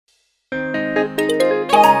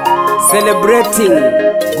celebrating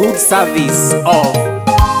good service of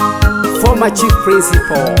former Chief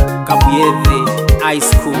Principal Kabuyeve High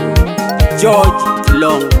School, George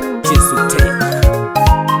KILLONG Jesutek.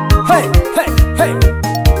 Hey, hey, hey.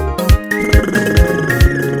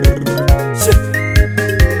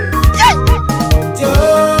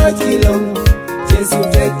 George KILLONG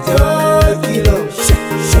Jesutek, George KILLONG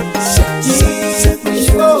Chief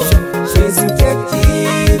Principal Jesutek,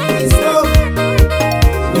 Chief Principal.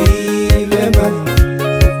 We remember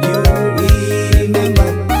you, we remember.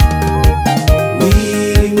 We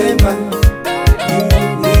remember you,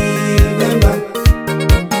 we remember.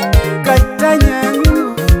 Katanyang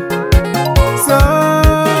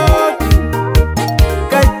Soti,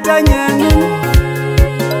 Katanyang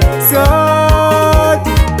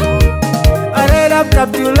Soti. I read up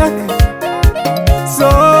Kaptulak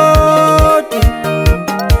Soti.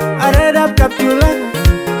 I read up Kaptulak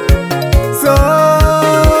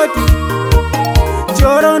Soti.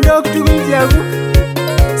 Chorondok Tujagu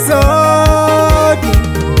Soti.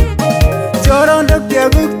 Chorondok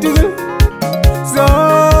Jaguk Tugu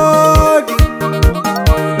Soti.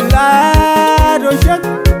 Lado Shak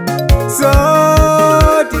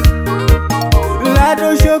Soti. Lado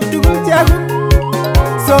Shak Tugu Jagu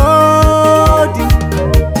Soti.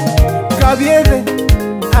 Kabuyeve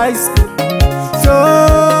High School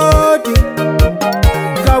Soti.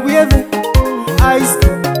 Kabuyeve High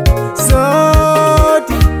School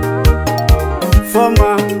Soti.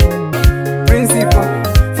 Former principal,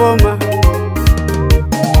 former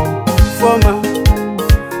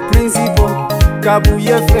principal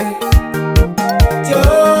Kabuyeve.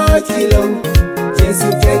 George KILLONG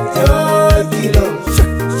Jesutek, George KILLONG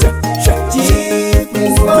Chief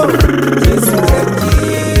Principal Jesutek,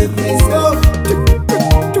 Chief Principal.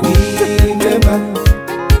 We remember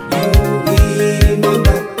you, we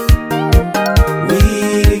remember. We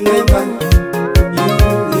remember you,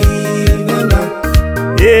 we remember.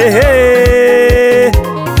 Hey, hey.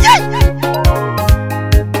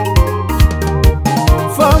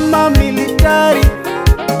 Former military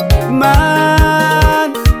man,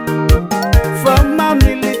 former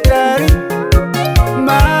military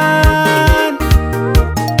man,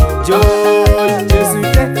 George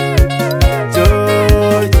Jesutek,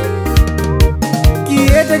 George.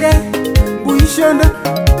 Kietege Buishonda,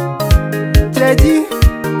 Jaji.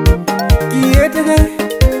 Kietege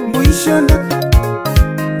Buishonda,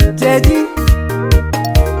 Jaji.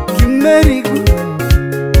 Kimerigu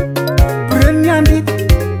Prenyandit,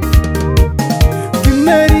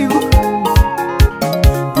 Kimerigu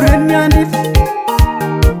Prenyandit.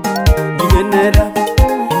 Digenera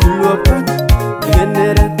Luapan,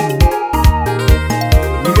 Digenera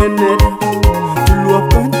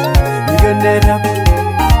Luapan, Digenera.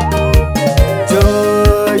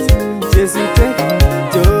 George Jesutek,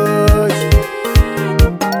 George.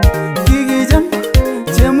 Gigijam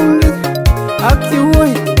Jemungit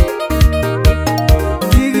Akiwoy.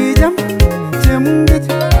 Gigijam Jemungit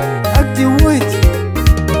Akiwoy.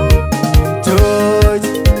 George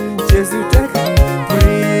Jesutek,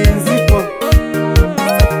 Principal.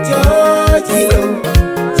 George KILLONG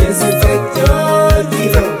Jesutek, George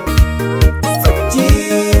KILLONG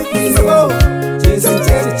Chief Principal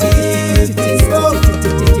Jesutek, Chief Principal.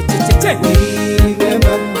 We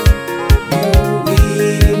remember you, we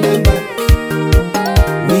remember.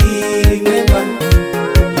 We remember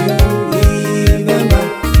you, we remember.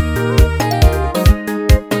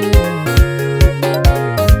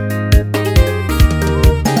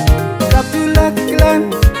 Kaptulak Clan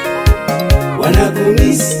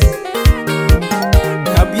wanakumiss.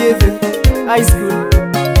 Kabuyeve High School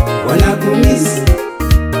wanakumiss.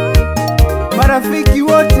 Marafiki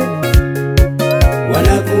wote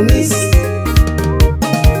wanakumiss.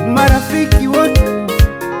 Marafiki wote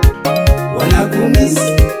wanakumiss.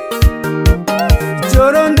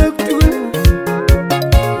 Chorondok Tugu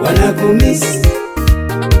wanakumiss.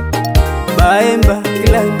 Baemba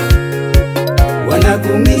Clan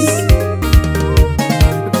wanakumiss.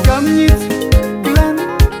 Kamnyit Clan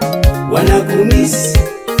wanakumiss.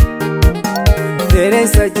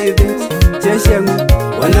 Teresa Kibet Cheshangu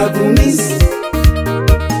wanakumiss.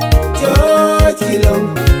 George KILLONG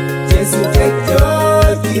Jesutek,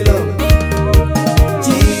 George KILLONG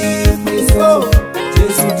Chief Principal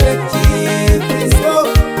Jesutek, Chief Principal.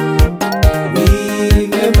 We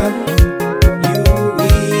remember you, we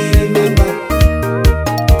remember.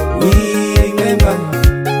 We remember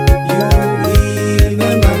you, we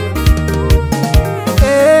remember.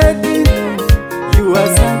 Eddie, you are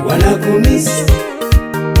son wanakumiss.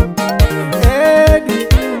 Eddie,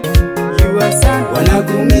 you are son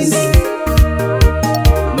wanakumiss.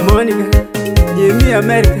 Monica, Jimmy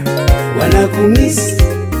America wanakumiss.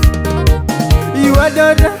 Your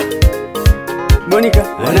daughter Monica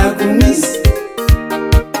Wanakumiss.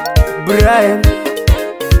 Brian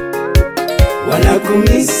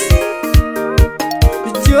Wanakumiss.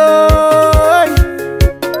 Joy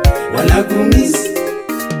Wanakumiss.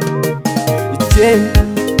 Jane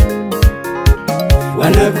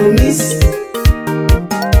Wanakumiss.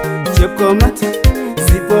 Chepkomat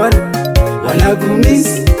Zipora Wanakumiss.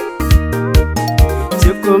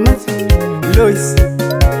 Chepkomat Lois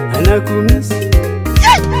anakumiss.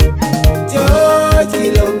 George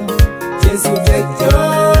Kilong, Jesus take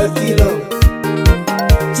George Kilong.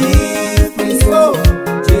 Chief Principal,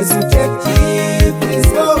 Jesus take Chief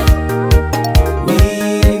Principal. We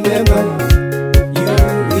remember you,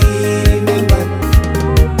 we remember.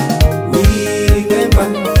 We remember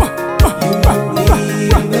you, we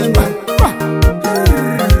remember.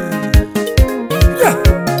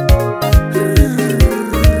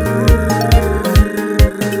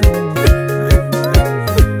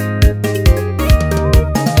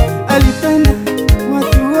 Alipenda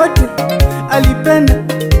watu wote,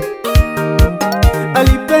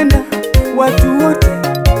 alipenda watu wote,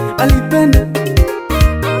 alipenda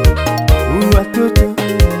watoto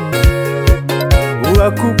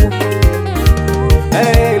wakubwa,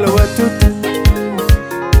 watoto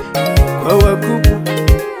kwa wakubwa.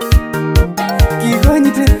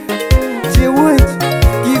 Kigonyite chewoje,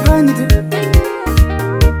 kigonyite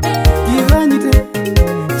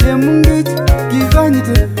chemungich,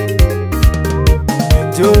 kigonyite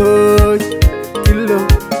George Killong,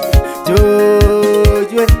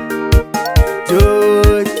 George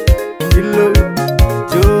Killong,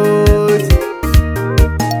 George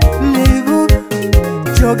Lego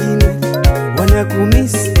Jogine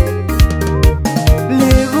wanakumiss.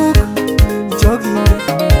 Lego Jogine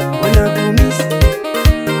wanakumiss.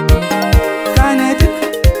 Kanet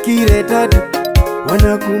Kiretad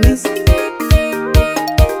wanakumiss.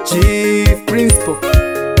 Chief Principal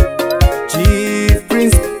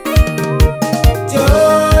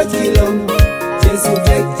George Kilong, Jesus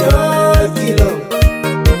take George Kilong.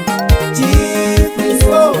 Chief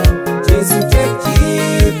Principal, Jesus take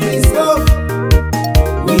Chief Principal.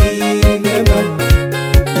 We remember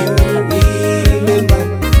you, we remember.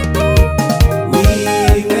 We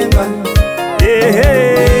remember.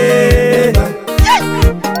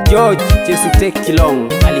 George Jesutek Kilong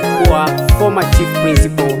alikuwa former chief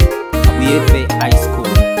principal Kabuyethe High School.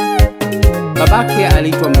 Babake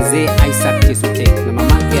aliitwa Mzee Isaac Jesutek na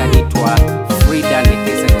mamake aliitwa Frida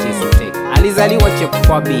Nekesa Jesutek. Alizaliwa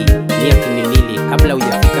Chepkwabi miaka miwili kabla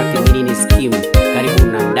hujafika Kiminini scheme karibu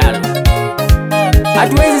na NDALU.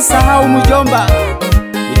 Hatuwezi sahau mjomba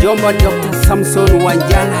Dr. Samson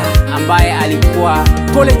Wanjala ambaye alikuwa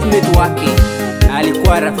college mate wake na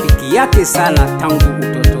alikuwa rafiki yake sana tangu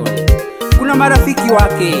utotoni. Kuna marafiki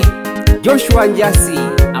wake Joshua Njasi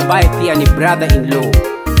ambaye pia ni brother-in-law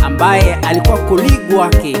ambaye alikuwa colleague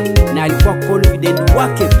wake na alikuwa confident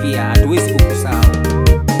wake pia, hatuwezi kukusahau.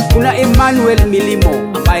 Kuna Emmanuel Milimo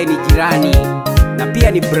ambaye ni jirani na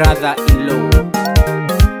pia ni brother-in-law.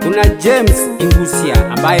 Kuna James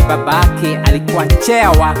Ingusia ambaye babake alikuwa chair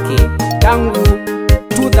wake tangu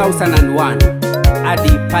 2001 hadi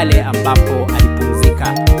pale ambapo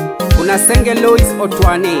alipumzika. Kuna Senge Lois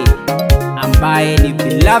Otwane ambaye ni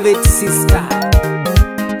beloved sister.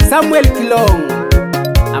 Samuel Kilong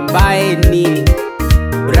ambaye ni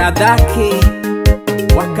bradhake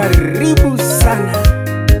wa karibu sana,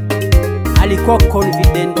 alikuwa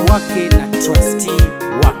confident wake na trustee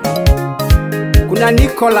wake. Kuna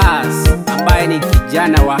Nicholas ambaye ni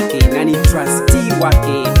kijana wake na ni trustee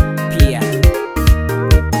wake pia.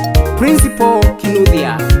 Principal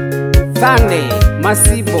Kinuthia, Thande,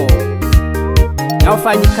 Masibo na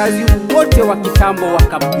wafanyikazi wote wa kitambo wa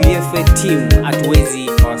Kabuyethe team hatuwezi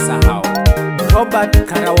kuwasahau. Robert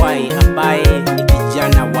Karawai ambaye ni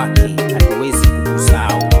kijana wake hatuwezi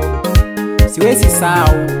kukusahau. Siwezi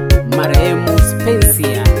sahau marehemu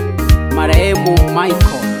Spencer, marehemu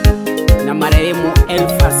Michael na marehemu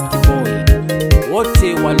Elfas Kiboi.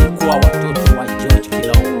 Wote walikuwa watoto wa George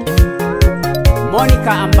Kilong.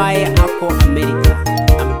 Monica ambaye ako Amerika,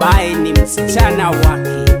 ambaye ni msichana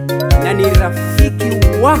wake na ni rafiki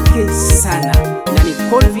wake sana na ni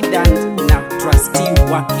confident na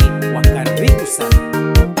trustee wake wa karibu sana,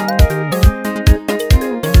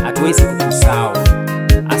 hatuwezi kukusahau.